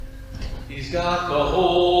He's got the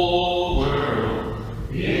whole world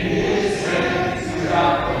in his hands. He's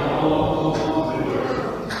got the whole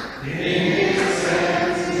world in his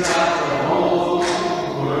hands. He's got the whole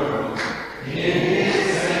world in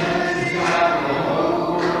his hands. He's got the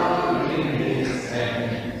whole world in his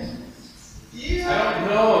hands. I don't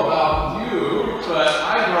know about you, but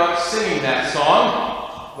I grew up singing that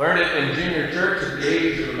song. Learned it in junior church at the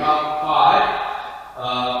age of about 5.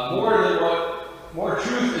 More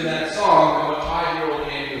truth in that song than what 5-year-old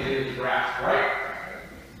Andy was able to grasp, right?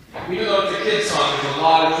 Even though it's a kid's song, there's a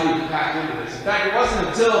lot of truth packed into this. In fact, it wasn't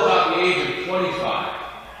until about the age of 25.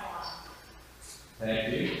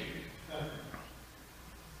 Thank you.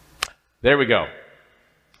 There we go.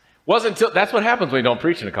 Wasn't until, that's what happens when you don't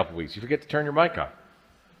preach in a couple weeks. You forget to turn your mic on.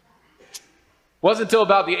 Wasn't until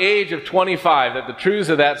about the age of 25 that the truths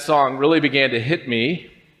of that song really began to hit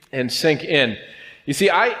me and sink in. You see,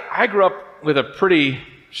 I grew up with a pretty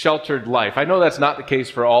sheltered life. I know that's not the case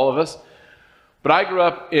for all of us, but I grew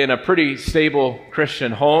up in a pretty stable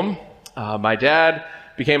Christian home. My dad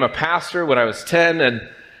became a pastor when I was 10, and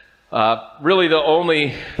really the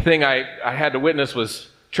only thing I had to witness was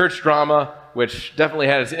church drama, which definitely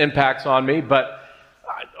had its impacts on me, but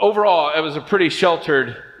overall, it was a pretty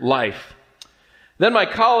sheltered life. Then my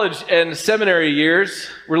college and seminary years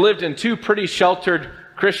were lived in two pretty sheltered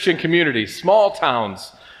Christian communities, small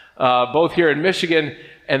towns, both here in Michigan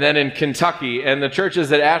and then in Kentucky. And the churches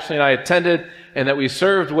that Ashley and I attended and that we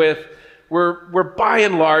served with were by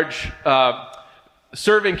and large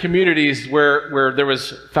serving communities where there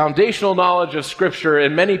was foundational knowledge of Scripture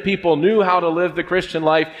and many people knew how to live the Christian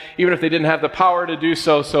life, even if they didn't have the power to do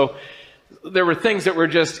so. So there were things that were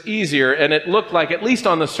just easier, and it looked like, at least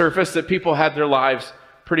on the surface, that people had their lives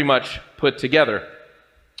pretty much put together.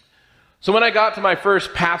 So when I got to my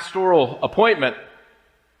first pastoral appointment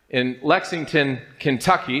in Lexington,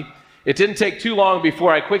 Kentucky, it didn't take too long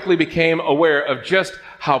before I quickly became aware of just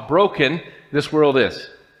how broken this world is.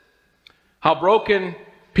 How broken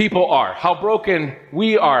people are, how broken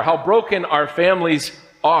we are, how broken our families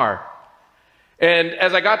are. And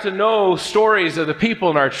as I got to know stories of the people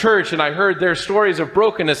in our church, and I heard their stories of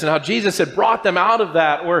brokenness and how Jesus had brought them out of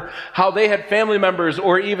that, or how they had family members,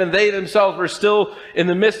 or even they themselves were still in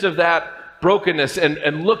the midst of that brokenness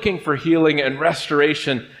and looking for healing and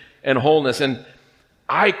restoration and wholeness. And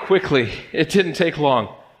it didn't take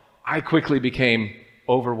long, I quickly became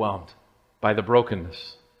overwhelmed by the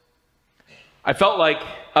brokenness. I felt like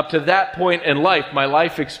up to that point in life, my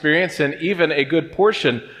life experience and even a good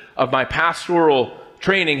portion of my pastoral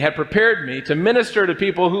training had prepared me to minister to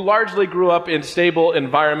people who largely grew up in stable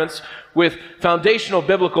environments with foundational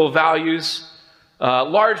biblical values,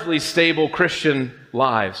 largely stable Christian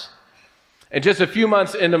lives. And just a few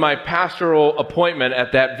months into my pastoral appointment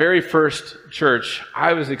at that very first church,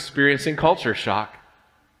 I was experiencing culture shock.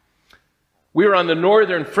 We were on the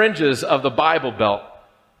northern fringes of the Bible Belt,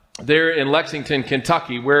 there in Lexington,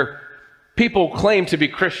 Kentucky, where people claim to be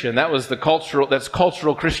Christian. That's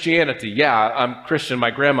cultural Christianity. Yeah, I'm Christian.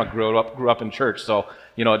 My grandma grew up in church, so,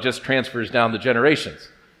 it just transfers down the generations.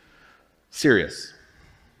 Serious.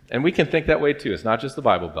 And we can think that way too. It's not just the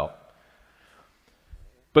Bible Belt.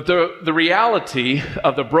 But the reality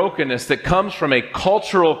of the brokenness that comes from a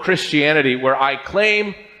cultural Christianity where I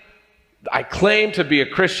claim to be a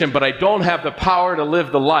Christian, but I don't have the power to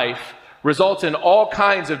live the life, results in all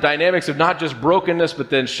kinds of dynamics of not just brokenness,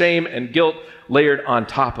 but then shame and guilt layered on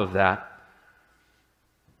top of that.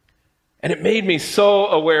 And it made me so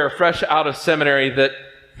aware, fresh out of seminary, that,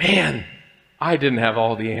 man, I didn't have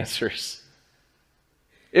all the answers.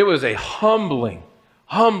 It was a humbling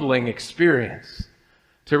experience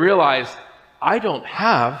to realize I don't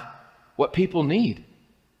have what people need.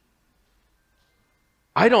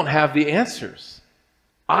 I don't have the answers.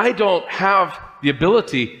 I don't have the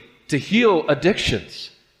ability to heal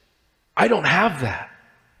addictions. I don't have that.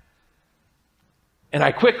 And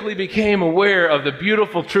I quickly became aware of the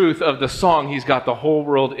beautiful truth of the song, He's Got the Whole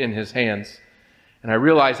World in His Hands. And I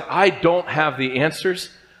realized I don't have the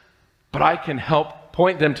answers, but I can help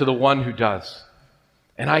point them to the one who does.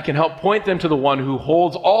 And I can help point them to the one who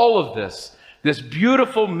holds all of this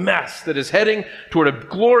beautiful mess that is heading toward a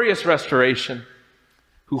glorious restoration,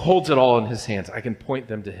 who holds it all in His hands. I can point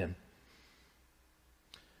them to Him.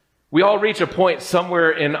 We all reach a point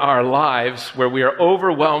somewhere in our lives where we are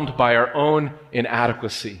overwhelmed by our own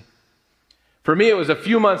inadequacy. For me, it was a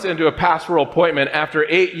few months into a pastoral appointment after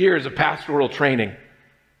 8 years of pastoral training.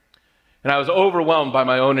 And I was overwhelmed by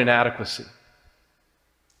my own inadequacy.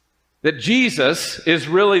 That Jesus is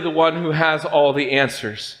really the one who has all the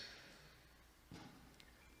answers.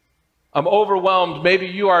 I'm overwhelmed, maybe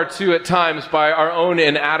you are too at times, by our own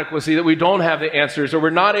inadequacy, that we don't have the answers, or we're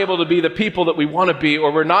not able to be the people that we want to be,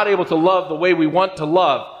 or we're not able to love the way we want to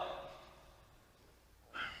love.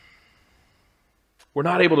 We're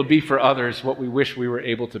not able to be for others what we wish we were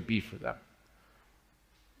able to be for them.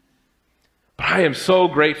 But I am so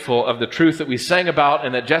grateful of the truth that we sang about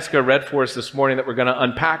and that Jessica read for us this morning that we're going to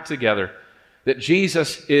unpack together, that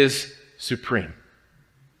Jesus is supreme.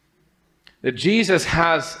 That Jesus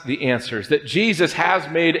has the answers, that Jesus has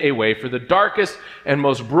made a way for the darkest and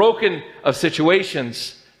most broken of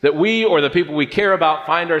situations that we or the people we care about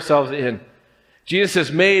find ourselves in. Jesus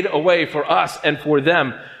has made a way for us and for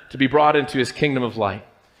them to be brought into his kingdom of light.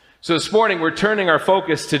 So this morning we're turning our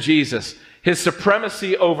focus to Jesus, his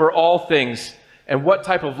supremacy over all things, and what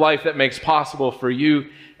type of life that makes possible for you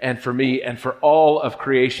and for me and for all of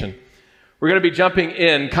creation. We're going to be jumping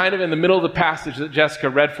in kind of in the middle of the passage that Jessica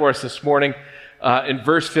read for us this morning in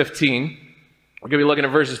verse 15. We're going to be looking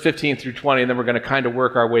at verses 15 through 20, and then we're going to kind of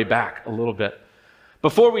work our way back a little bit.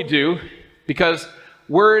 Before we do, because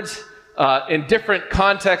words in different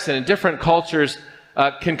contexts and in different cultures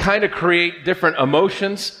can kind of create different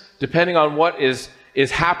emotions depending on what is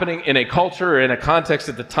happening in a culture or in a context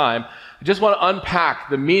at the time, I just want to unpack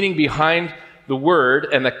the meaning behind the word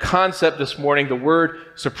and the concept this morning, the word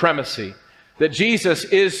supremacy. That Jesus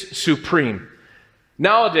is supreme.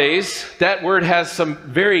 Nowadays, that word has some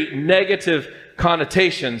very negative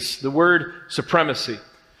connotations, the word supremacy.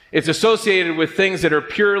 It's associated with things that are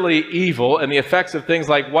purely evil and the effects of things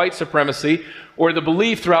like white supremacy or the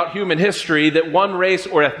belief throughout human history that one race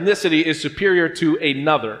or ethnicity is superior to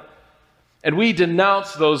another. And we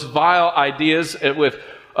denounce those vile ideas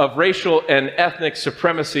of racial and ethnic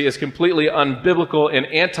supremacy as completely unbiblical and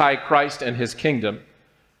anti-Christ and his kingdom.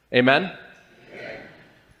 Amen?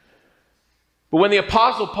 But when the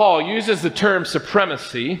Apostle Paul uses the term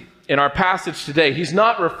supremacy in our passage today, he's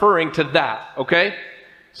not referring to that, okay?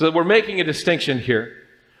 So we're making a distinction here.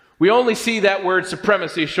 We only see that word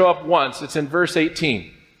supremacy show up once. It's in verse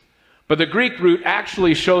 18. But the Greek root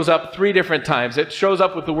actually shows up 3 different times. It shows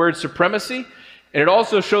up with the word supremacy, and it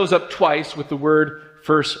also shows up twice with the word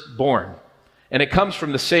firstborn. And it comes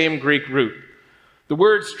from the same Greek root. The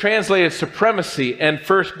words translated supremacy and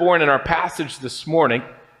firstborn in our passage this morning,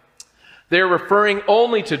 they're referring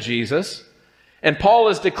only to Jesus, and Paul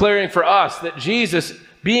is declaring for us that Jesus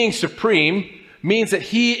being supreme means that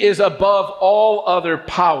he is above all other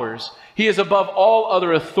powers. He is above all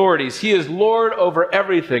other authorities. He is Lord over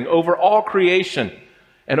everything, over all creation,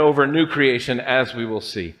 and over new creation, as we will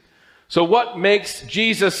see. So what makes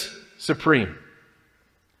Jesus supreme?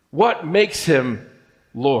 What makes him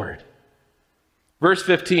Lord? Verse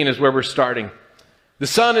 15 is where we're starting. The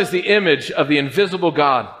Son is the image of the invisible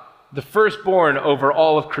God, the firstborn over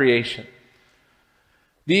all of creation.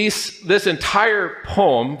 This entire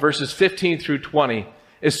poem, verses 15 through 20,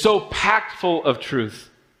 is so packed full of truth.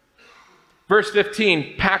 Verse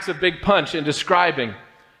 15 packs a big punch in describing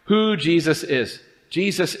who Jesus is.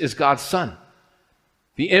 Jesus is God's Son,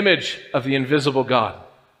 the image of the invisible God.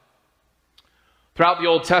 Throughout the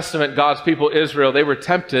Old Testament, God's people, Israel, they were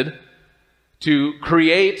tempted to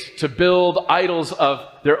create, to build idols of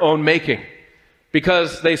their own making,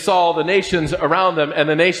 because they saw the nations around them, and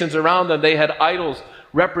the nations around them, they had idols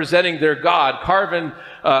representing their God, carven,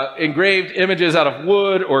 engraved images out of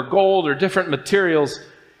wood or gold or different materials.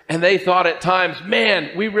 And they thought at times,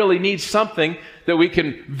 man, we really need something that we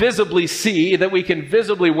can visibly see, that we can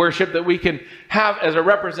visibly worship, that we can have as a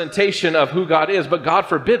representation of who God is. But God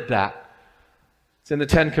forbid that. It's in the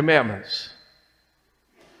 10 Commandments.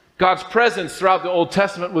 God's presence throughout the Old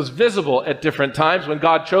Testament was visible at different times when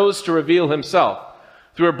God chose to reveal himself.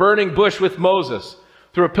 Through a burning bush with Moses,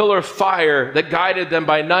 through a pillar of fire that guided them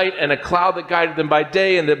by night and a cloud that guided them by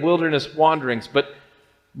day in the wilderness wanderings. But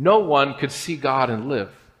no one could see God and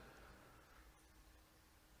live.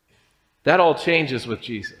 That all changes with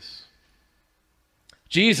Jesus.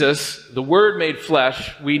 Jesus, the Word made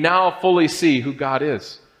flesh, we now fully see who God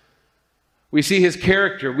is. We see his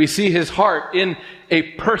character. We see his heart in a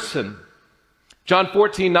person. John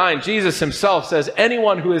 14:9, Jesus himself says,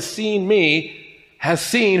 anyone who has seen me has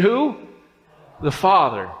seen who? The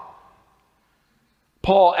Father.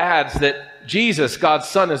 Paul adds that Jesus, God's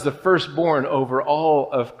Son, is the firstborn over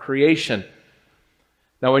all of creation.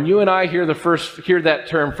 Now, when you and I hear that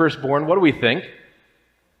term firstborn, what do we think?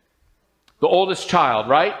 The oldest child,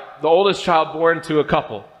 right? The oldest child born to a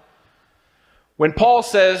couple. When Paul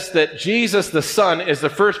says that Jesus, the Son, is the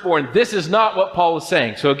firstborn, this is not what Paul is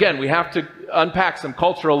saying. So again, we have to unpack some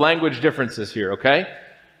cultural language differences here, okay?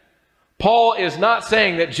 Paul is not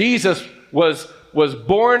saying that Jesus was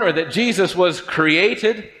born or that Jesus was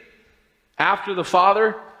created. After the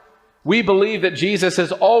Father, we believe that Jesus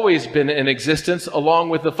has always been in existence along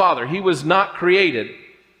with the Father. He was not created.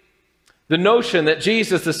 The notion that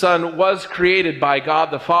Jesus the Son was created by God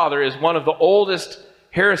the Father is one of the oldest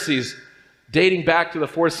heresies dating back to the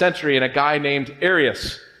 4th century and a guy named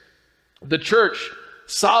Arius. The church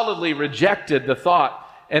solidly rejected the thought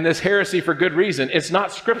and this heresy for good reason. It's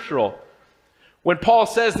not scriptural. When Paul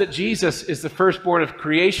says that Jesus is the firstborn of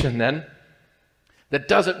creation, then, that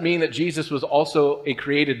doesn't mean that Jesus was also a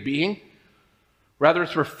created being. Rather,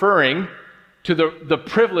 it's referring to the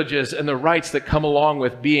privileges and the rights that come along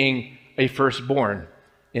with being a firstborn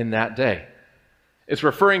in that day. It's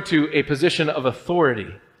referring to a position of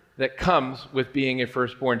authority that comes with being a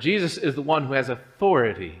firstborn. Jesus is the one who has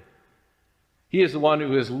authority. He is the one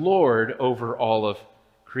who is Lord over all of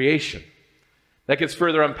creation. That gets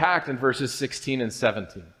further unpacked in verses 16 and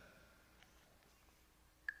 17.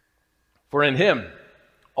 For in him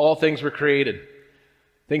all things were created,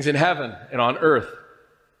 things in heaven and on earth,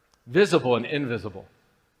 visible and invisible,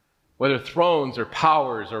 whether thrones or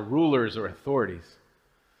powers or rulers or authorities.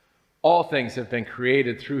 All things have been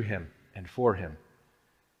created through him and for him.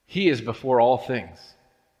 He is before all things,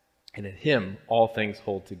 and in him all things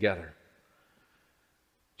hold together.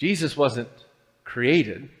 Jesus wasn't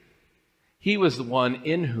created. He was the one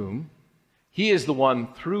in whom, he is the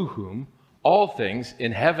one through whom all things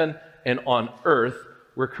in heaven and on earth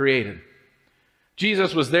were created.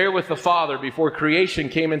 Jesus was there with the Father before creation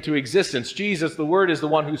came into existence. Jesus, the Word, is the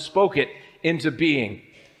one who spoke it into being.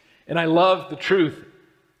 And I love the truth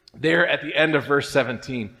there at the end of verse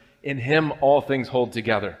 17. In him all things hold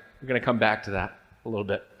together. We're going to come back to that a little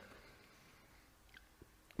bit.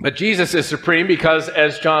 But Jesus is supreme because,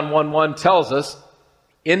 as John 1:1 tells us,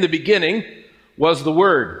 in the beginning was the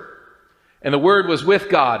Word, and the Word was with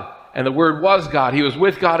God, and the Word was God. He was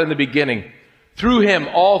with God in the beginning. Through him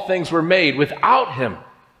all things were made. Without him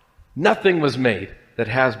nothing was made that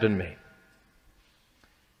has been made.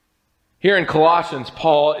 Here in Colossians,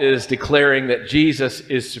 Paul is declaring that Jesus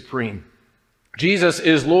is supreme. Jesus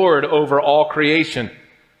is Lord over all creation,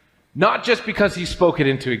 not just because he spoke it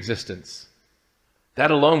into existence. That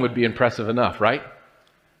alone would be impressive enough, right?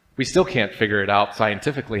 We still can't figure it out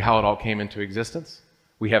scientifically how it all came into existence.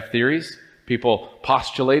 We have theories. People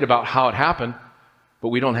postulate about how it happened, but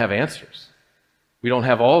we don't have answers. We don't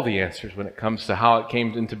have all the answers when it comes to how it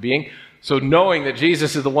came into being. So knowing that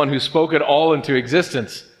Jesus is the one who spoke it all into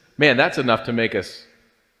existence, man, that's enough to make us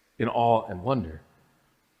in awe and wonder.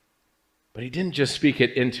 But he didn't just speak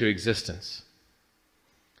it into existence.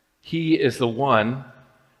 He is the one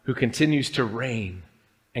who continues to reign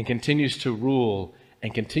and continues to rule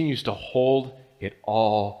and continues to hold it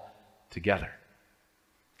all together.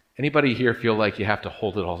 Anybody here feel like you have to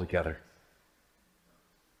hold it all together?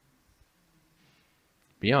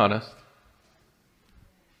 Be honest.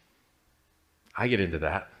 I get into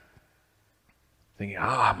that. Thinking,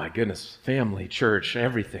 my goodness, family, church,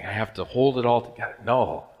 everything. I have to hold it all together.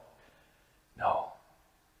 No.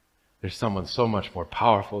 There's someone so much more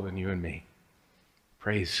powerful than you and me.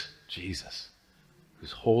 Praise Jesus,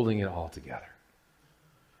 who's holding it all together.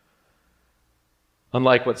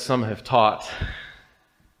 Unlike what some have taught,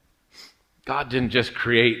 God didn't just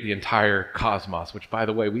create the entire cosmos, which, by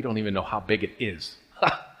the way, we don't even know how big it is.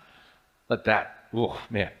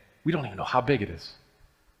 We don't even know how big it is.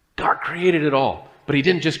 God created it all, but he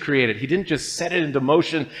didn't just create it. He didn't just set it into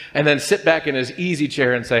motion and then sit back in his easy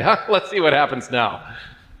chair and say, let's see what happens now.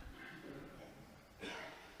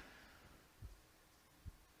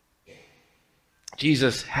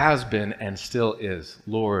 Jesus has been and still is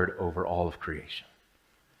Lord over all of creation.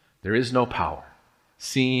 There is no power,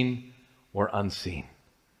 seen or unseen.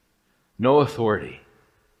 No authority,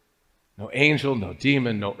 no angel, no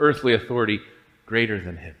demon, no earthly authority greater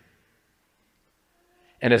than him.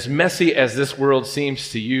 And as messy as this world seems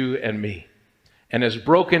to you and me, and as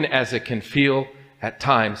broken as it can feel at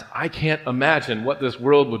times, I can't imagine what this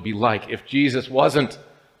world would be like if Jesus wasn't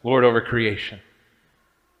Lord over creation.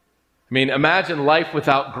 I mean, imagine life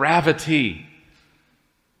without gravity.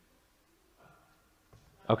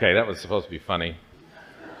 Okay, that was supposed to be funny.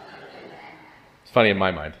 It's funny in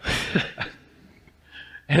my mind.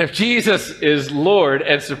 And if Jesus is Lord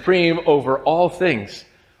and supreme over all things,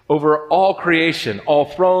 over all creation, all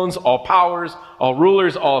thrones, all powers, all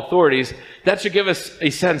rulers, all authorities, that should give us a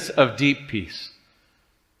sense of deep peace.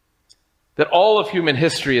 That all of human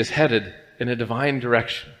history is headed in a divine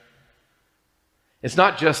direction. It's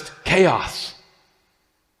not just chaos.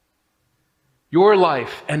 Your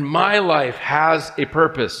life and my life has a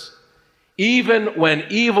purpose. Even when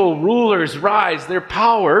evil rulers rise, their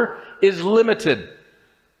power is limited.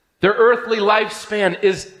 Their earthly lifespan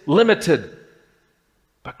is limited.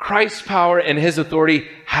 But Christ's power and his authority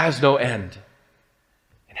has no end.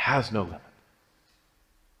 It has no limit.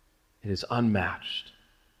 It is unmatched.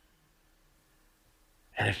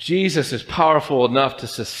 And if Jesus is powerful enough to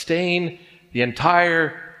sustain the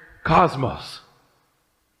entire cosmos,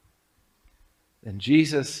 then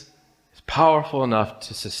Jesus is powerful enough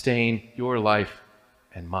to sustain your life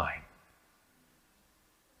and mine.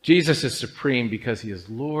 Jesus is supreme because he is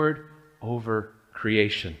Lord over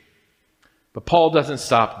creation. But Paul doesn't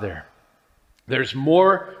stop there. There's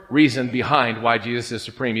more reason behind why Jesus is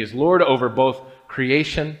supreme. He is Lord over both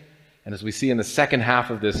creation, and as we see in the second half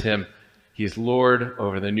of this hymn, he is Lord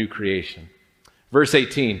over the new creation. Verse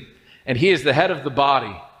 18, and he is the head of the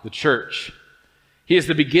body, the church. He is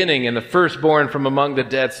the beginning and the firstborn from among the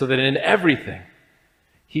dead, so that in everything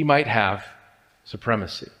he might have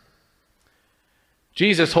supremacy.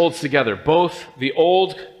 Jesus holds together both the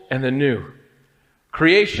old and the new,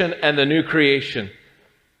 creation and the new creation,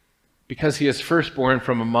 because he is firstborn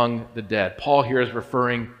from among the dead. Paul here is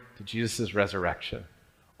referring to Jesus' resurrection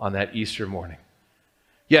on that Easter morning.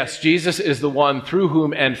 Yes, Jesus is the one through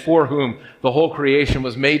whom and for whom the whole creation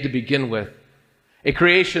was made to begin with. A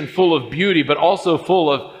creation full of beauty, but also full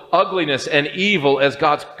of ugliness and evil, as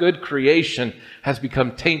God's good creation has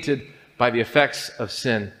become tainted by the effects of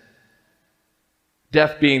sin.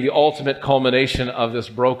 Death being the ultimate culmination of this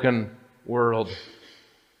broken world.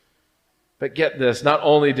 But get this, not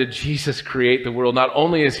only did Jesus create the world, not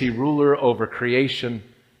only is he ruler over creation,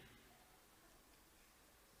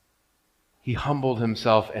 he humbled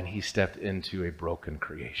himself and he stepped into a broken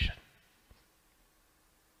creation.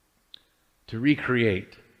 To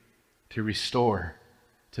recreate, to restore,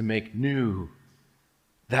 to make new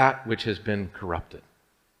that which has been corrupted.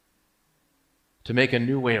 To make a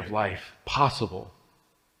new way of life possible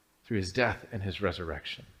through his death and his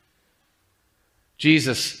resurrection.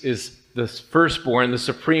 Jesus is the firstborn, the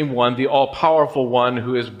supreme one, the all-powerful one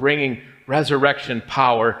who is bringing resurrection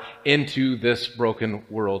power into this broken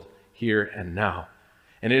world here and now.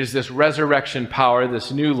 And it is this resurrection power,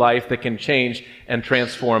 this new life, that can change and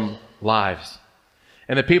transform lives.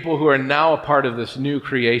 And the people who are now a part of this new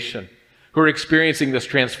creation, who are experiencing this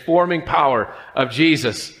transforming power of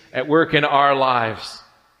Jesus at work in our lives,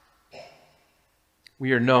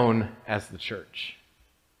 we are known as the church.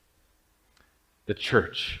 The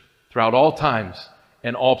church, throughout all times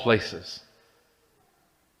and all places.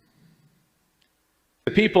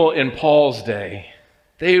 The people in Paul's day,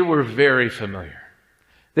 they were very familiar.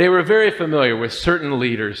 They were very familiar with certain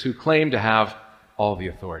leaders who claimed to have all the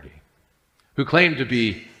authority, who claimed to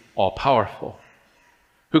be all-powerful,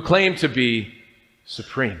 who claimed to be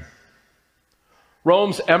supreme.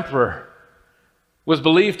 Rome's emperor was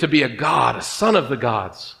believed to be a god, a son of the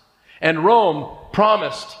gods, and Rome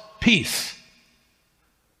promised peace.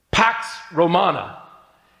 Pax Romana.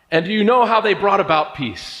 And do you know how they brought about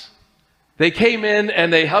peace? They came in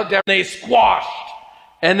and they hugged and they squashed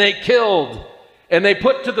and they killed and they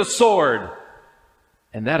put to the sword.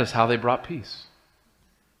 And that is how they brought peace.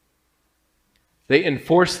 They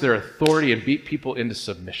enforced their authority and beat people into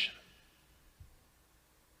submission.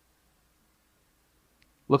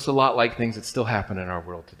 Looks a lot like things that still happen in our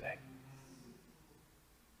world today.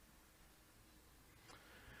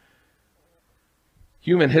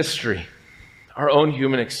 Human history, our own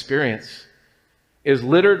human experience, is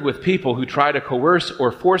littered with people who try to coerce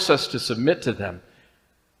or force us to submit to them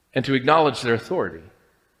and to acknowledge their authority.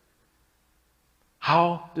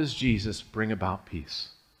 How does Jesus bring about peace?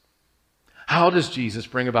 How does Jesus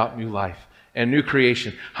bring about new life and new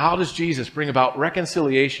creation? How does Jesus bring about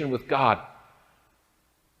reconciliation with God?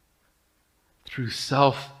 Through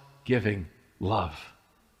self-giving love.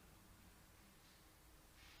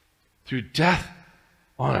 Through death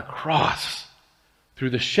on a cross,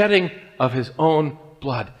 through the shedding of his own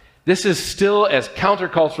blood. This is still as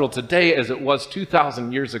countercultural today as it was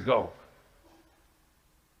 2,000 years ago.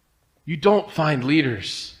 You don't find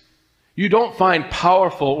leaders. You don't find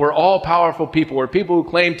powerful or all-powerful people or people who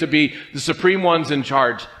claim to be the supreme ones in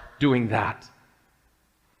charge doing that.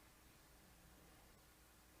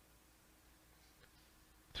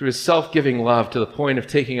 Through his self-giving love to the point of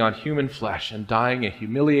taking on human flesh and dying a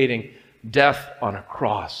humiliating death on a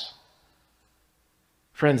cross.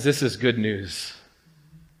 Friends, this is good news.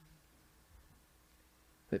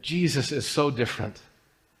 That Jesus is so different.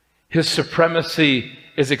 His supremacy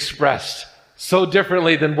is expressed so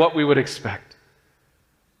differently than what we would expect.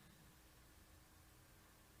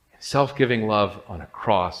 Self-giving love on a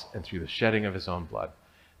cross and through the shedding of his own blood.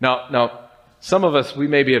 Now, some of us, we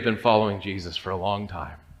maybe have been following Jesus for a long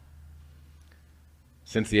time.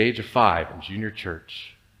 Since the age of 5 in junior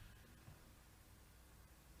church.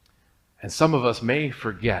 And some of us may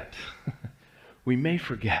forget, we may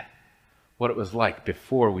forget what it was like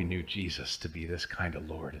before we knew Jesus to be this kind of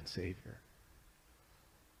Lord and Savior.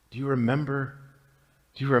 Do you remember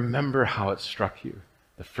how it struck you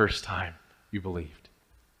the first time you believed?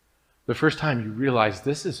 The first time you realized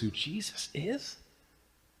this is who Jesus is?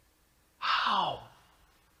 How?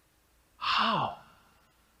 How?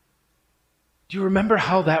 Do you remember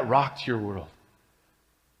how that rocked your world?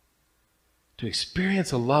 To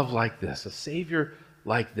experience a love like this, a Savior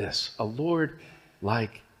like this, a Lord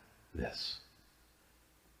like this.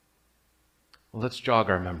 Well, let's jog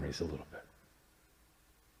our memories a little bit.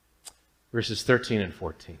 Verses 13 and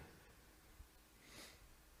 14.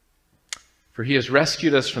 For he has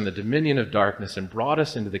rescued us from the dominion of darkness and brought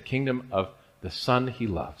us into the kingdom of the Son he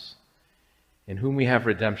loves, in whom we have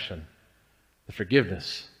redemption, the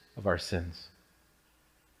forgiveness of our sins.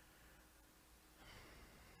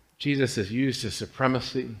 Jesus has used his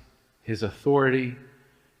supremacy, his authority,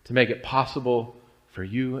 to make it possible for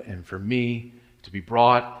you and for me to be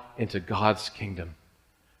brought into God's kingdom,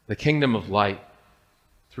 the kingdom of light,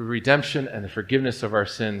 through redemption and the forgiveness of our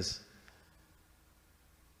sins.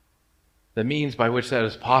 The means by which that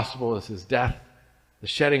is possible is his death, the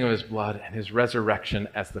shedding of his blood, and his resurrection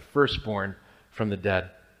as the firstborn from the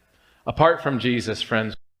dead. Apart from Jesus,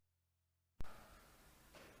 friends,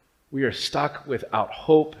 we are stuck without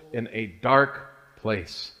hope in a dark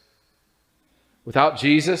place. Without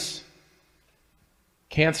Jesus,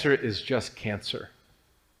 cancer is just cancer.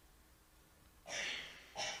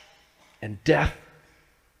 And death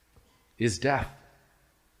is death.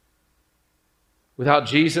 Without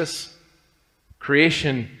Jesus,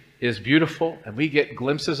 creation is beautiful and we get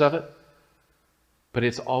glimpses of it, but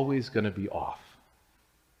it's always going to be off.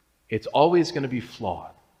 It's always going to be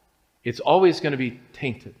flawed. It's always going to be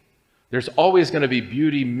tainted. There's always going to be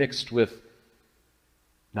beauty mixed with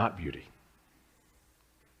not beauty.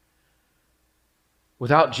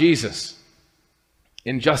 Without Jesus,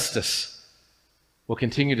 injustice will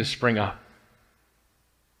continue to spring up.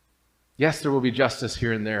 Yes, there will be justice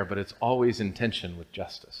here and there, but it's always in tension with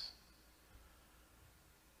justice.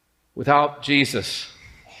 Without Jesus,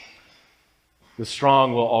 the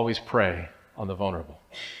strong will always prey on the vulnerable.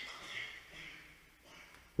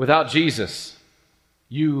 Without Jesus,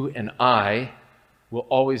 you and I will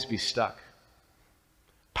always be stuck,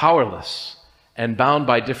 powerless, and bound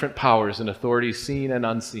by different powers and authorities seen and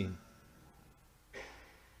unseen.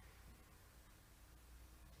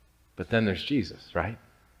 But then there's Jesus, right?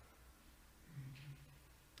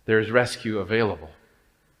 There's rescue available.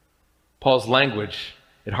 Paul's language,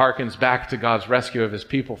 it harkens back to God's rescue of his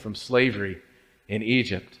people from slavery in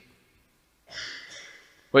Egypt.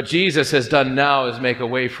 What Jesus has done now is make a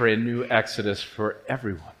way for a new exodus for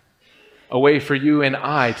everyone. A way for you and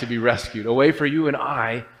I to be rescued. A way for you and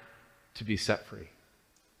I to be set free.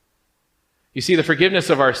 You see, the forgiveness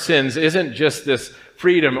of our sins isn't just this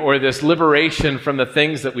freedom or this liberation from the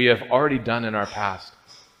things that we have already done in our past.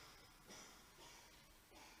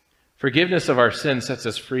 Forgiveness of our sins sets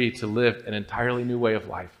us free to live an entirely new way of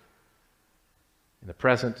life in the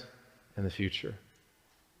present and the future.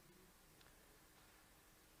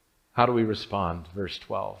 How do we respond? Verse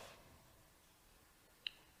 12.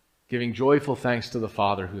 Giving joyful thanks to the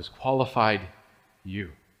Father who has qualified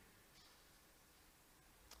you.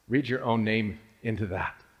 Read your own name into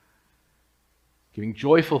that. Giving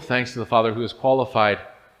joyful thanks to the Father who has qualified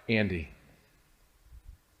Andy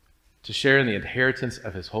to share in the inheritance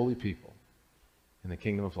of his holy people in the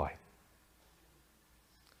kingdom of light.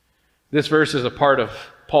 This verse is a part of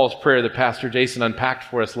Paul's prayer that Pastor Jason unpacked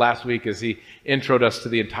for us last week as he introed us to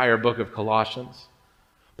the entire book of Colossians.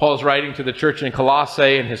 Paul's writing to the church in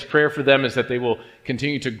Colossae, and his prayer for them is that they will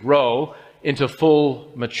continue to grow into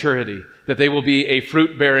full maturity, that they will be a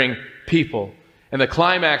fruit-bearing people. And the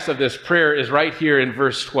climax of this prayer is right here in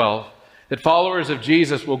verse 12, that followers of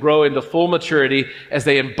Jesus will grow into full maturity as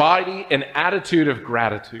they embody an attitude of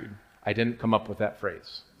gratitude. I didn't come up with that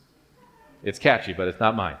phrase. It's catchy, but it's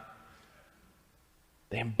not mine.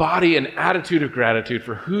 They embody an attitude of gratitude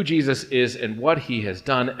for who Jesus is and what he has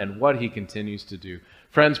done and what he continues to do.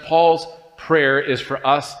 Friends, Paul's prayer is for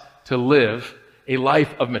us to live a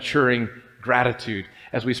life of maturing gratitude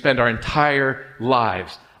as we spend our entire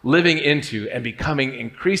lives living into and becoming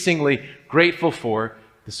increasingly grateful for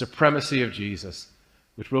the supremacy of Jesus,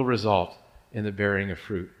 which will result in the bearing of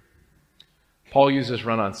fruit. Paul uses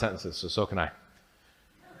run-on sentences, so can I.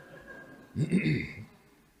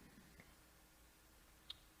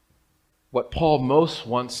 What Paul most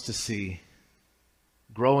wants to see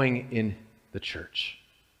growing in the church,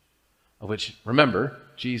 of which, remember,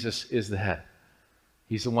 Jesus is the head.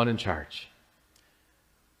 He's the one in charge.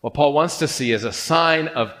 What Paul wants to see as a sign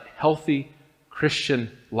of healthy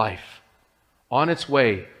Christian life on its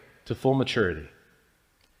way to full maturity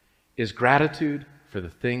is gratitude for the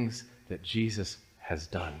things that Jesus has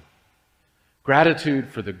done. Gratitude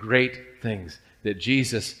for the great things that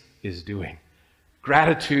Jesus is doing.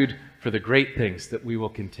 Gratitude for the great things that we will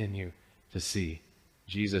continue to see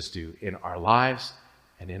Jesus do in our lives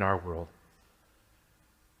and in our world.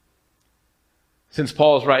 Since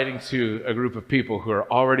Paul is writing to a group of people who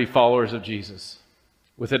are already followers of Jesus,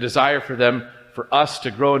 with a desire for us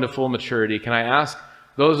to grow into full maturity, can I ask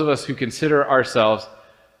those of us who consider ourselves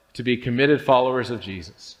to be committed followers of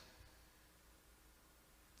Jesus,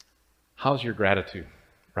 how's your gratitude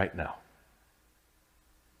right now?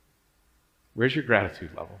 Where's your gratitude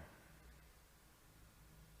level?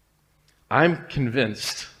 I'm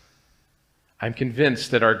convinced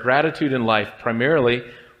that our gratitude in life, primarily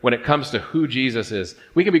when it comes to who Jesus is,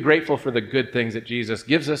 we can be grateful for the good things that Jesus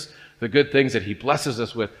gives us, the good things that he blesses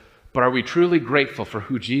us with, but are we truly grateful for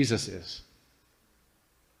who Jesus is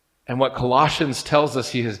and what Colossians tells us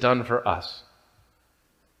he has done for us?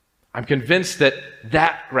 I'm convinced that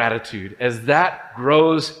that gratitude, as that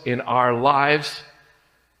grows in our lives,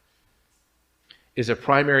 is a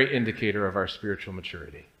primary indicator of our spiritual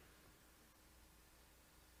maturity.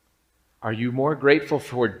 Are you more grateful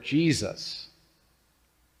for Jesus?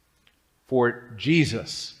 For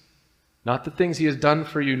Jesus, not the things he has done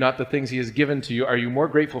for you, not the things he has given to you. Are you more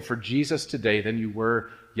grateful for Jesus today than you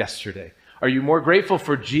were yesterday? Are you more grateful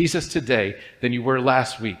for Jesus today than you were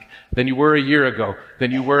last week, than you were a year ago,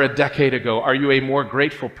 than you were a decade ago? Are you a more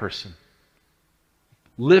grateful person,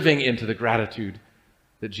 living into the gratitude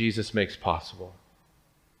that Jesus makes possible?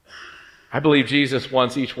 I believe Jesus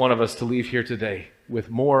wants each one of us to leave here today with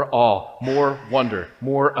more awe, more wonder,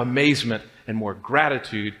 more amazement, and more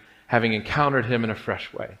gratitude, having encountered him in a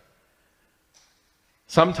fresh way.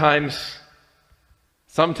 Sometimes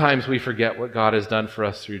we forget what God has done for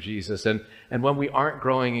us through Jesus, and when we aren't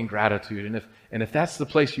growing in gratitude, and if that's the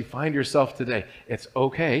place you find yourself today, it's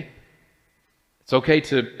okay. It's okay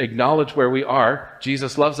to acknowledge where we are.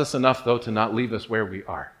 Jesus loves us enough, though, to not leave us where we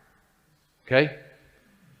are. Okay?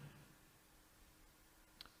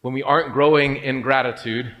 When we aren't growing in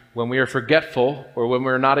gratitude, when we are forgetful, or when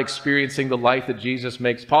we're not experiencing the life that Jesus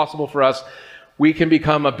makes possible for us, we can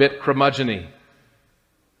become a bit curmudgeon-y.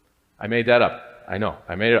 I made that up. I know.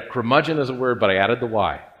 I made it up. Curmudgeon is a word, but I added the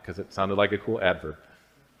Y because it sounded like a cool adverb.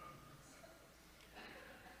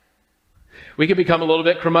 We can become a little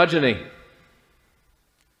bit curmudgeon-y. I'm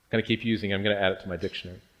going to keep using it. I'm going to add it to my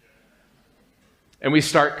dictionary. And we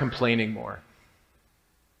start complaining more.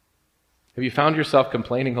 Have you found yourself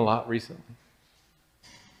complaining a lot recently?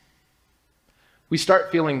 We start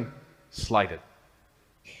feeling slighted.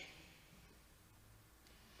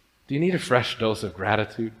 Do you need a fresh dose of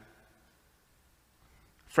gratitude?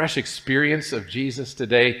 Fresh experience of Jesus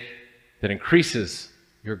today that increases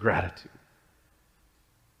your gratitude.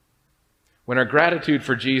 When our gratitude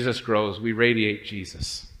for Jesus grows, we radiate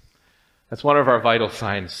Jesus. That's one of our vital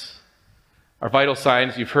signs. Our vital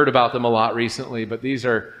signs, you've heard about them a lot recently, but these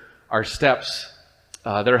are our steps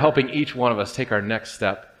that are helping each one of us take our next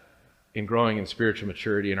step in growing in spiritual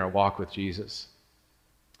maturity in our walk with Jesus.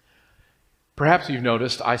 Perhaps you've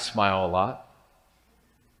noticed I smile a lot.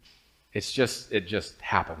 It just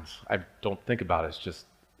happens. I don't think about it.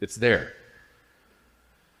 It's there.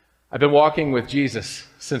 I've been walking with Jesus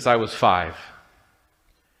since I was 5.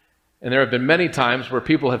 And there have been many times where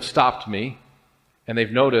people have stopped me and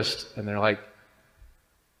they've noticed and they're like,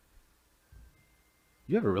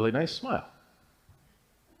 "You have a really nice smile."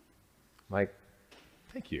 I'm like,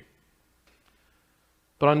 "Thank you."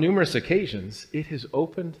 But on numerous occasions, it has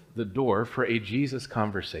opened the door for a Jesus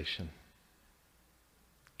conversation.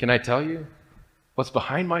 Can I tell you what's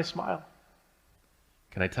behind my smile?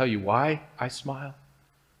 Can I tell you why I smile?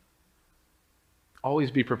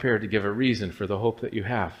 Always be prepared to give a reason for the hope that you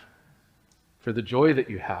have, for the joy that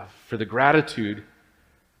you have, for the gratitude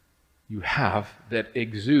you have that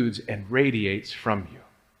exudes and radiates from you.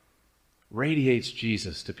 Radiates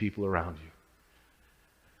Jesus to people around you.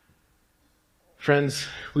 Friends,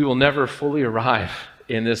 we will never fully arrive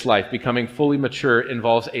in this life. Becoming fully mature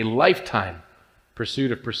involves a lifetime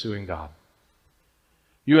pursuit of pursuing God.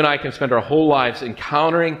 You and I can spend our whole lives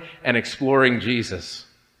encountering and exploring Jesus.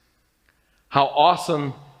 How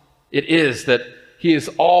awesome it is that he is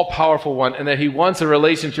all-powerful one and that he wants a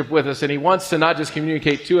relationship with us, and he wants to not just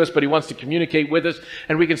communicate to us, but he wants to communicate with us,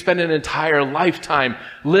 and we can spend an entire lifetime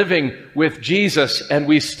living with Jesus, and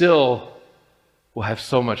we still will have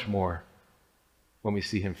so much more when we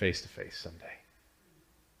see him face to face someday.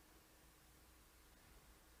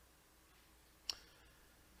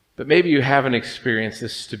 But maybe you haven't experienced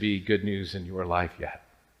this to be good news in your life yet.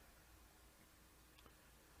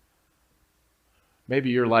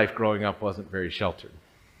 Maybe your life growing up wasn't very sheltered.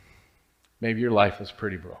 Maybe your life was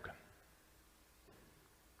pretty broken.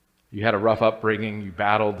 You had a rough upbringing, you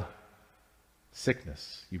battled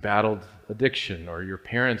sickness, you battled addiction, or your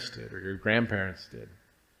parents did, or your grandparents did.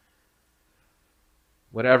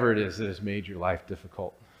 Whatever it is that has made your life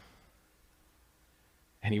difficult.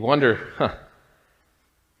 And you wonder,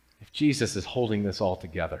 if Jesus is holding this all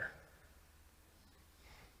together,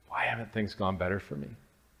 why haven't things gone better for me?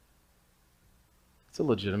 It's a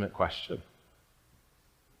legitimate question.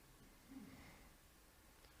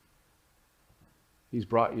 He's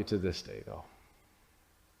brought you to this day, though.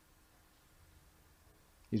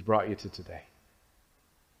 He's brought you to today.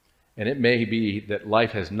 And it may be that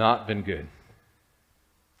life has not been good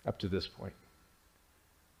up to this point.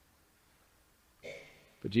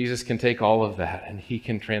 But Jesus can take all of that, and he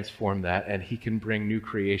can transform that, and he can bring new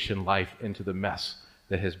creation life into the mess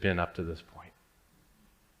that has been up to this point.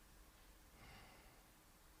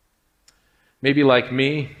 Maybe like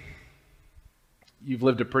me, you've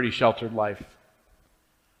lived a pretty sheltered life.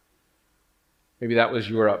 Maybe that was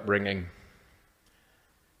your upbringing.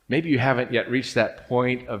 Maybe you haven't yet reached that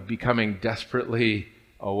point of becoming desperately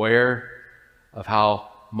aware of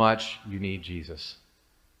how much you need Jesus.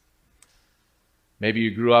 Maybe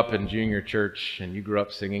you grew up in junior church and you grew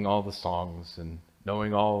up singing all the songs and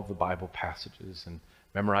knowing all the Bible passages and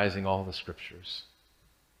memorizing all the scriptures.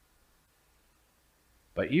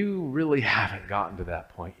 But you really haven't gotten to that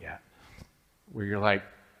point yet where you're like,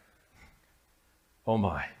 oh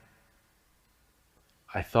my,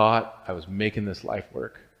 I thought I was making this life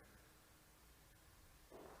work,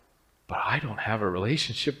 but I don't have a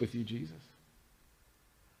relationship with you, Jesus.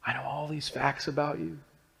 I know all these facts about you.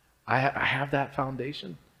 I have that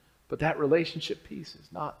foundation, but that relationship piece is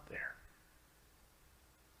not there.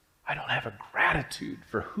 I don't have a gratitude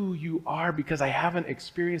for who you are because I haven't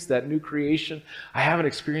experienced that new creation. I haven't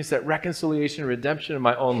experienced that reconciliation and redemption in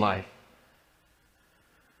my own life.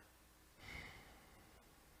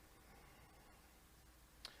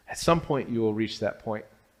 At some point, you will reach that point.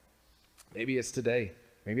 Maybe it's today.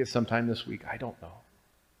 Maybe it's sometime this week. I don't know.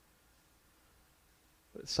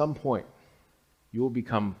 But at some point, you will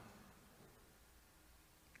become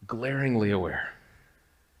glaringly aware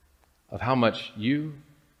of how much you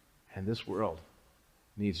and this world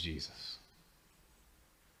needs Jesus.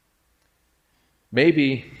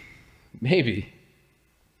 Maybe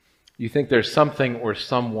you think there's something or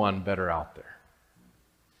someone better out there.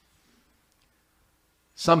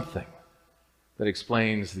 Something that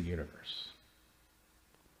explains the universe.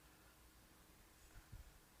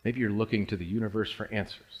 Maybe you're looking to the universe for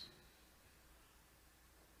answers,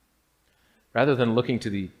 rather than looking to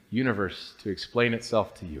the universe to explain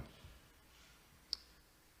itself to you.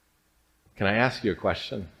 Can I ask you a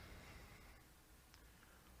question?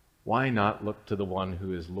 Why not look to the one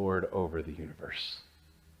who is Lord over the universe?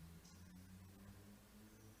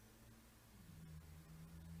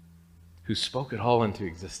 Who spoke it all into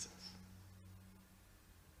existence?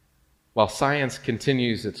 While science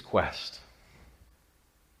continues its quest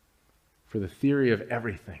for the theory of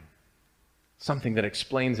everything, something that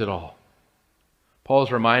explains it all, Paul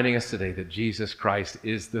is reminding us today that Jesus Christ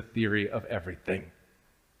is the theory of everything.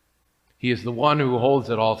 He is the one who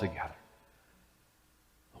holds it all together,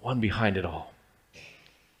 the one behind it all.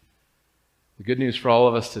 The good news for all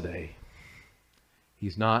of us today,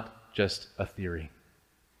 he's not just a theory.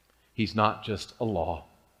 He's not just a law.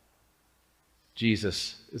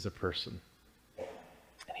 Jesus is a person,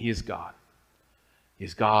 and he is God. He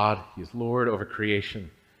is God, he is Lord over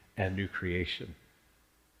creation and new creation.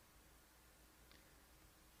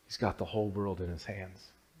 He's got the whole world in his hands.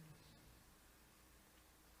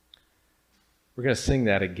 We're going to sing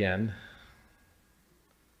that again,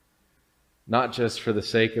 not just for the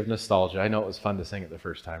sake of nostalgia. I know it was fun to sing it the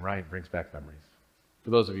first time, right? It brings back memories. For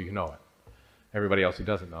those of you who know it. Everybody else who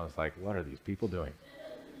doesn't know is like, what are these people doing?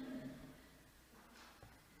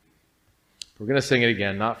 We're going to sing it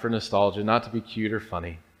again, not for nostalgia, not to be cute or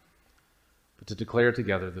funny, but to declare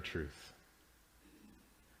together the truth,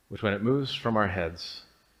 which when it moves from our heads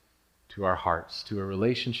to our hearts, to a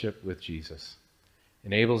relationship with Jesus,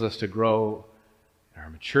 enables us to grow in our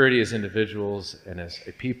maturity as individuals and as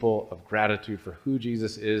a people of gratitude for who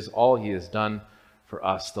Jesus is, all he has done for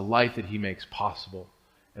us, the life that he makes possible,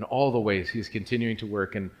 and all the ways he's continuing to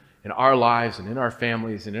work in our lives and in our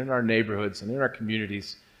families and in our neighborhoods and in our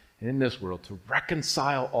communities and in this world to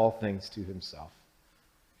reconcile all things to himself.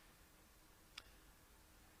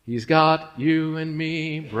 He's got you and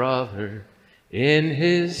me, brother. In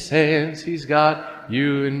his hands he's got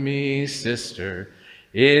you and me, sister.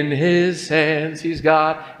 In his hands he's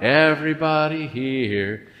got everybody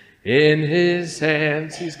here. In his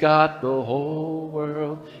hands he's got the whole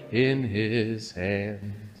world in his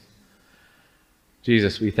hands.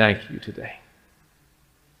 Jesus, we thank you today.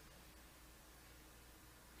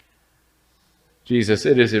 Jesus,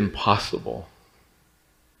 it is impossible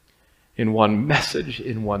in one message,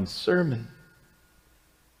 in one sermon,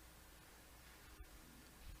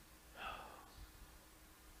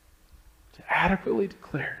 to adequately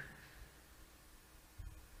declare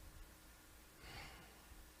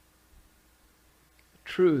the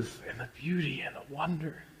truth and the beauty and the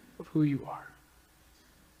wonder of who you are.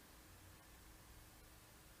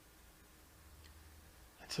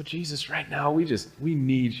 And so, Jesus, right now, we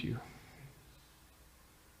need you.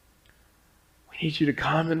 We need you to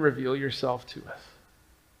come and reveal yourself to us.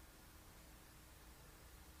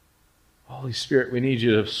 Holy Spirit, we need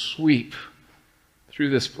you to sweep through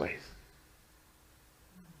this place,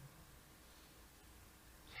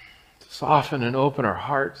 to soften and open our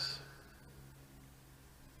hearts,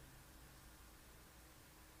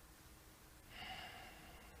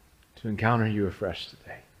 to encounter you afresh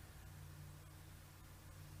today.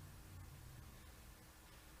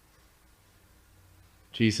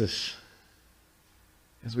 Jesus,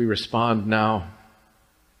 as we respond now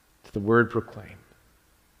to the word proclaimed,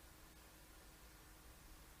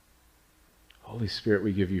 Holy Spirit,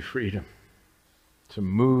 we give you freedom to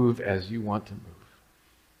move as you want to move,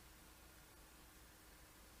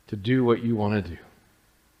 to do what you want to do,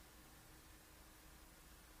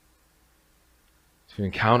 to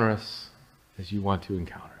encounter us as you want to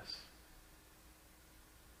encounter us.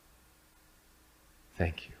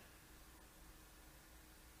 Thank you.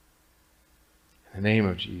 In the name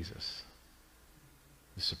of Jesus,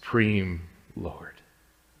 the supreme Lord,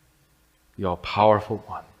 the all-powerful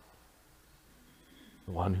one,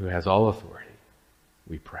 the one who has all authority,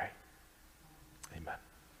 we pray.